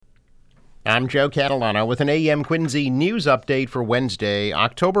I'm Joe Catalano with an AM Quincy news update for Wednesday,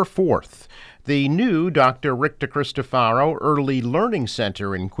 October 4th. The new Dr. Rick DeCristofaro Early Learning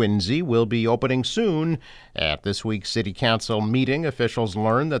Center in Quincy will be opening soon. At this week's City Council meeting, officials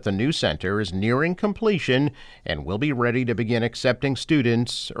learned that the new center is nearing completion and will be ready to begin accepting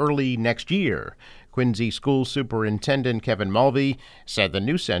students early next year. Quincy School Superintendent Kevin Mulvey said the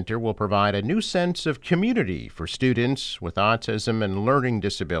new center will provide a new sense of community for students with autism and learning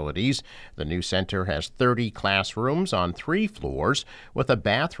disabilities. The new center has 30 classrooms on 3 floors with a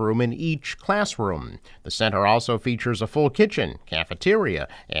bathroom in each classroom. The center also features a full kitchen, cafeteria,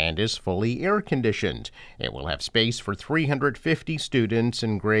 and is fully air conditioned. It will have space for 350 students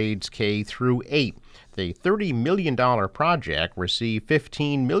in grades K through 8. The $30 million project received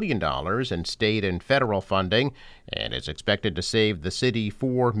 $15 million in state and federal funding and is expected to save the city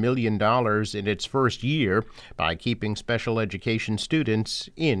 $4 million in its first year by keeping special education students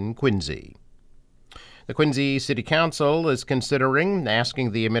in Quincy. The Quincy City Council is considering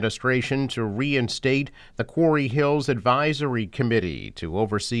asking the administration to reinstate the Quarry Hills Advisory Committee to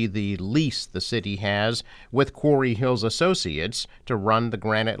oversee the lease the city has with Quarry Hills Associates to run the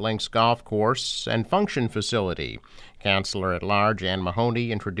Granite Links Golf Course and Function Facility. Councilor at Large Ann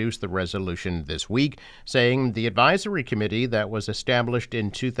Mahoney introduced the resolution this week, saying the advisory committee that was established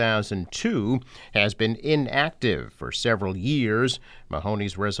in 2002 has been inactive for several years.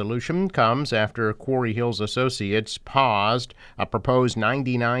 Mahoney's resolution comes after Quarry Hills Associates paused a proposed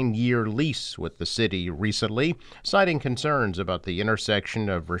 99-year lease with the city recently, citing concerns about the intersection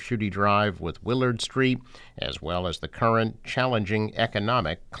of Raschuti Drive with Willard Street, as well as the current challenging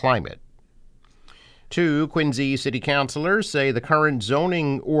economic climate. 2 Quincy city councilors say the current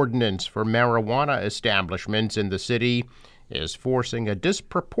zoning ordinance for marijuana establishments in the city is forcing a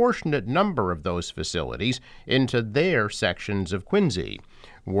disproportionate number of those facilities into their sections of Quincy.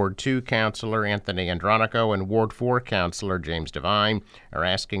 Ward 2 Councilor Anthony Andronico and Ward 4 Councilor James Devine are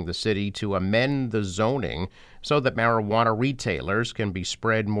asking the city to amend the zoning so that marijuana retailers can be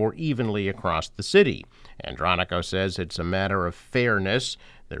spread more evenly across the city. Andronico says it's a matter of fairness.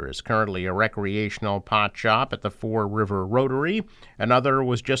 There is currently a recreational pot shop at the Four River Rotary. Another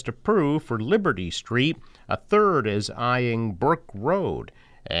was just approved for Liberty Street. A third is eyeing Brook Road.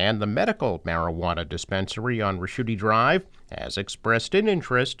 And the medical marijuana dispensary on Raschuti Drive has expressed an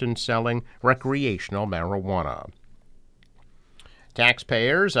interest in selling recreational marijuana.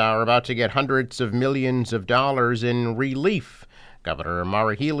 Taxpayers are about to get hundreds of millions of dollars in relief. Governor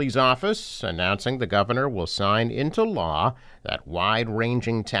Maura Healey's office announcing the governor will sign into law that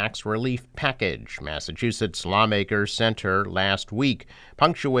wide-ranging tax relief package Massachusetts lawmakers sent her last week,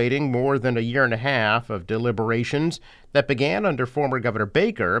 punctuating more than a year and a half of deliberations that began under former Governor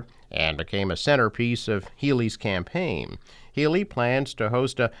Baker and became a centerpiece of Healey's campaign. Healey plans to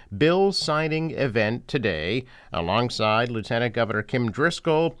host a bill signing event today alongside Lieutenant Governor Kim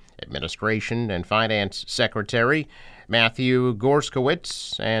Driscoll, Administration and Finance Secretary Matthew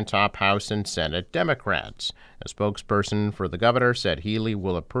Gorskowitz, and top House and Senate Democrats. A spokesperson for the governor said Healey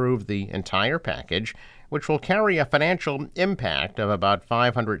will approve the entire package, which will carry a financial impact of about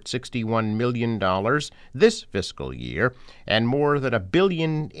 $561 million this fiscal year and more than $1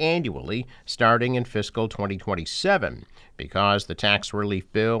 billion annually starting in fiscal 2027. Because the tax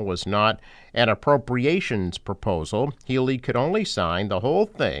relief bill was not an appropriations proposal, Healey could only sign the whole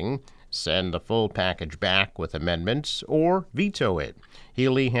thing, send the full package back with amendments, or veto it.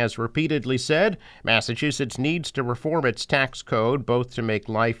 Healey has repeatedly said Massachusetts needs to reform its tax code both to make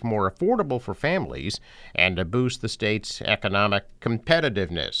life more affordable for families and to boost the state's economic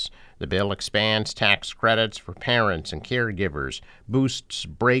competitiveness. The bill expands tax credits for parents and caregivers, boosts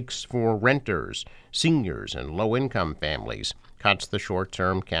breaks for renters, seniors, and low-income families, cuts the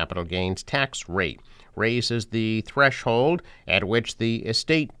short-term capital gains tax rate, raises the threshold at which the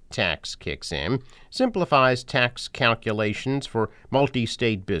estate tax kicks in, simplifies tax calculations for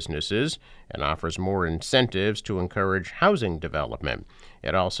multi-state businesses, and offers more incentives to encourage housing development.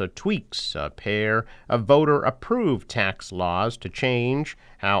 It also tweaks a pair of voter-approved tax laws to change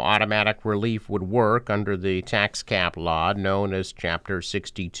how automatic relief would work under the tax cap law known as Chapter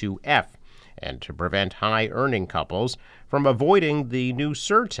 62F, and to prevent high-earning couples from avoiding the new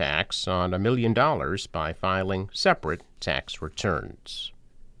surtax on $1 million by filing separate tax returns.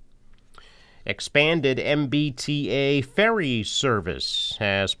 Expanded MBTA ferry service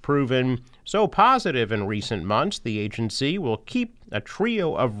has proven so positive in recent months, the agency will keep a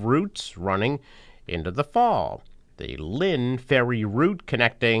trio of routes running into the fall. The Lynn Ferry route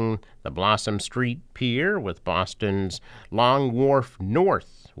connecting the Blossom Street Pier with Boston's Long Wharf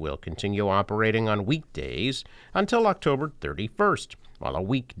North will continue operating on weekdays until October 31st. while a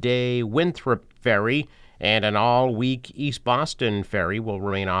weekday Winthrop ferry and an all-week East Boston ferry will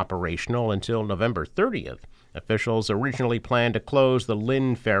remain operational until November 30th. Officials originally planned to close the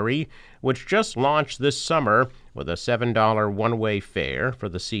Lynn Ferry, which just launched this summer with a $7 one-way fare for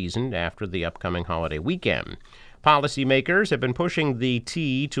the season after the upcoming holiday weekend. Policymakers have been pushing the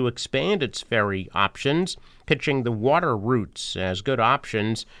T to expand its ferry options, pitching the water routes as good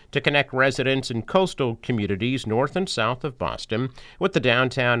options to connect residents in coastal communities north and south of Boston with the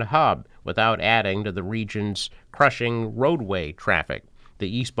downtown hub without adding to the region's crushing roadway traffic.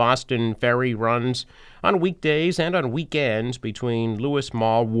 The East Boston ferry runs on weekdays and on weekends between Lewis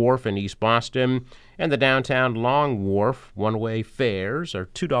Mall Wharf in East Boston and the downtown Long Wharf. One-way fares are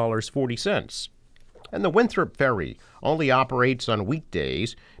 $2.40. And the Winthrop Ferry only operates on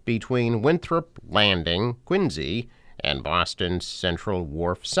weekdays between Winthrop Landing, Quincy, and Boston's Central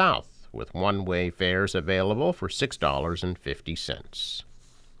Wharf South, with one-way fares available for $6.50.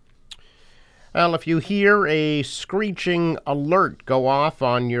 Well, if you hear a screeching alert go off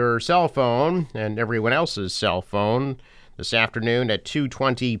on your cell phone and everyone else's cell phone this afternoon at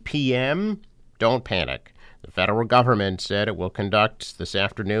 2:20 p.m., don't panic. The federal government said it will conduct this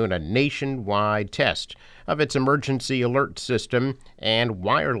afternoon a nationwide test of its emergency alert system and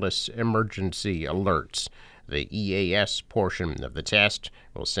wireless emergency alerts. The EAS portion of the test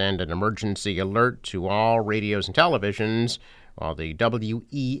will send an emergency alert to all radios and televisions, while the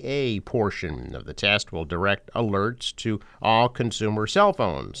WEA portion of the test will direct alerts to all consumer cell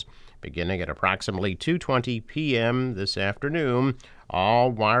phones. Beginning at approximately 2:20 p.m. this afternoon,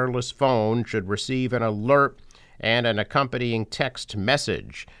 all wireless phones should receive an alert and an accompanying text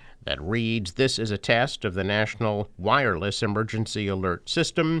message that reads, "This is a test of the National Wireless Emergency Alert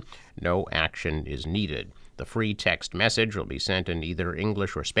System. No action is needed." The free text message will be sent in either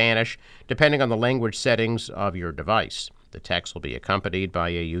English or Spanish, depending on the language settings of your device. The text will be accompanied by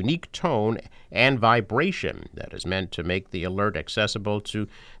a unique tone and vibration that is meant to make the alert accessible to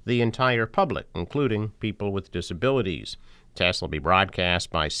the entire public, including people with disabilities. Tests will be broadcast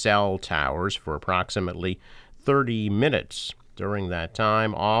by cell towers for approximately 30 minutes. During that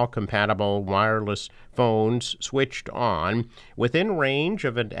time, all compatible wireless phones switched on within range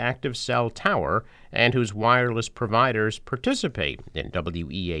of an active cell tower and whose wireless providers participate in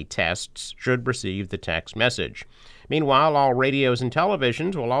WEA tests should receive the text message. Meanwhile, all radios and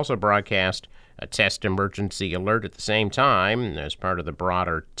televisions will also broadcast a test emergency alert at the same time as part of the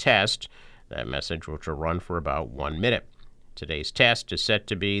broader test. That message, which will run for about 1 minute. Today's test is set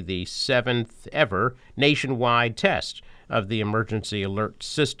to be the 7th ever nationwide test of the emergency alert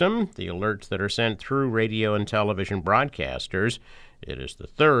system, the alerts that are sent through radio and television broadcasters. It is the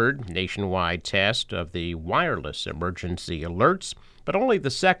 3rd nationwide test of the wireless emergency alerts, but only the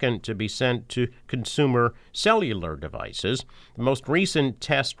 2nd to be sent to consumer cellular devices. The most recent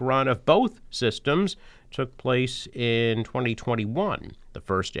test run of both systems took place in 2021. The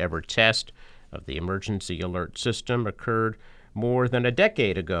first ever test of the emergency alert system occurred more than a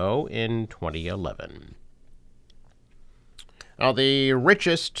decade ago in 2011. Now, the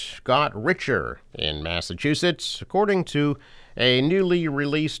richest got richer in Massachusetts. According to a newly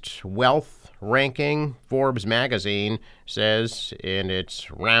released wealth ranking, Forbes magazine says in its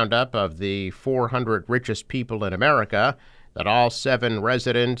roundup of the 400 richest people in America that all 7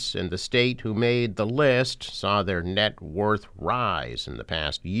 residents in the state who made the list saw their net worth rise in the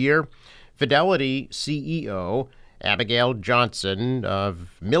past year. Fidelity CEO Abigail Johnson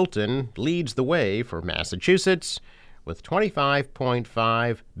of Milton leads the way for Massachusetts with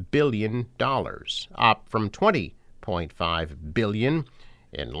 $25.5 billion, up from $20.5 billion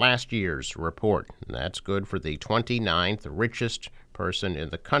in last year's report. And that's good for the 29th richest person in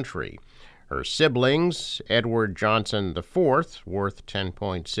the country. Her siblings, Edward Johnson IV, worth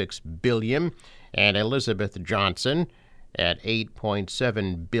 $10.6 billion, and Elizabeth Johnson at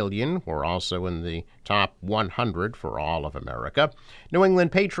 $8.7 billion, were also in the top 100 for all of America. New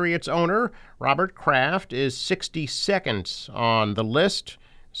England Patriots owner Robert Kraft is 62nd on the list,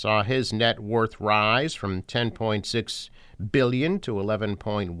 saw his net worth rise from $10.6 billion to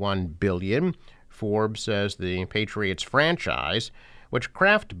 $11.1 billion. Forbes says the Patriots franchise, which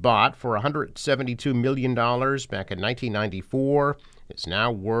Kraft bought for $172 million back in 1994, is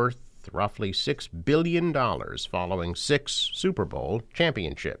now worth roughly $6 billion following 6 Super Bowl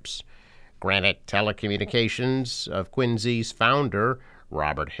championships. Granite Telecommunications of Quincy's founder,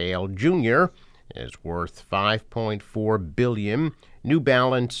 Robert Hale Jr., is worth $5.4 billion. New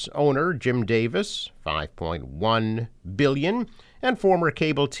Balance owner Jim Davis, $5.1 billion. And former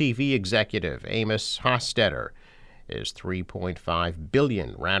cable TV executive Amos Hostetter is $3.5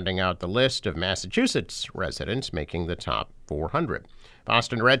 billion, rounding out the list of Massachusetts residents making the top 400.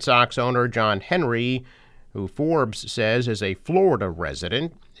 Boston Red Sox owner John Henry, who Forbes says is a Florida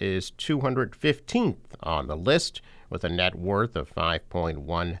resident, is 215th on the list with a net worth of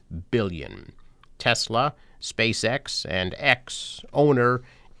 $5.1 billion. Tesla, SpaceX, and X owner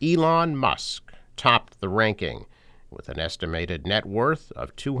Elon Musk topped the ranking with an estimated net worth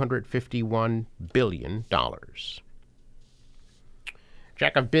of $251 billion.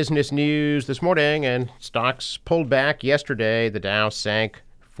 Check of business news this morning, and stocks pulled back yesterday. The Dow sank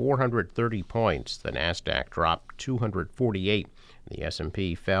 430 points. The Nasdaq dropped 248. The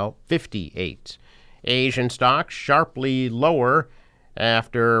S&P fell 58. Asian stocks sharply lower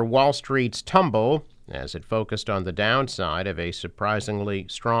after Wall Street's tumble as it focused on the downside of a surprisingly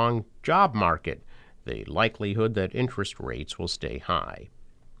strong job market, the likelihood that interest rates will stay high.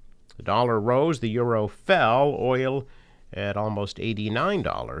 The dollar rose, the euro fell, oil at almost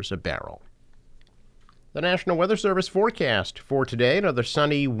 $89 a barrel. The National Weather Service forecast for today, another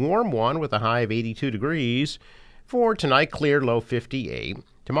sunny, warm one with a high of 82 degrees. For tonight, clear, low 58.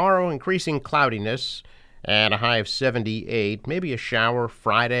 Tomorrow, increasing cloudiness and a high of 78. Maybe a shower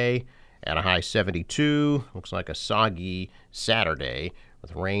Friday at a high 72. Looks like a soggy Saturday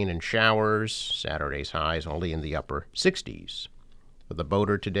with rain and showers. Saturday's highs only in the upper 60s. For the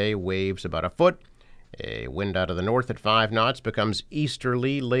boater today, waves about a foot. A wind out of the north at 5 knots becomes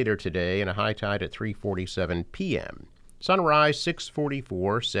easterly later today, and a high tide at 3:47 p.m. Sunrise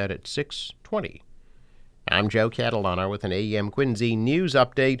 6:44, set at 6:20. I'm Joe Catalano with an AM Quincy news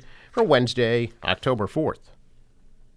update for Wednesday, October 4th.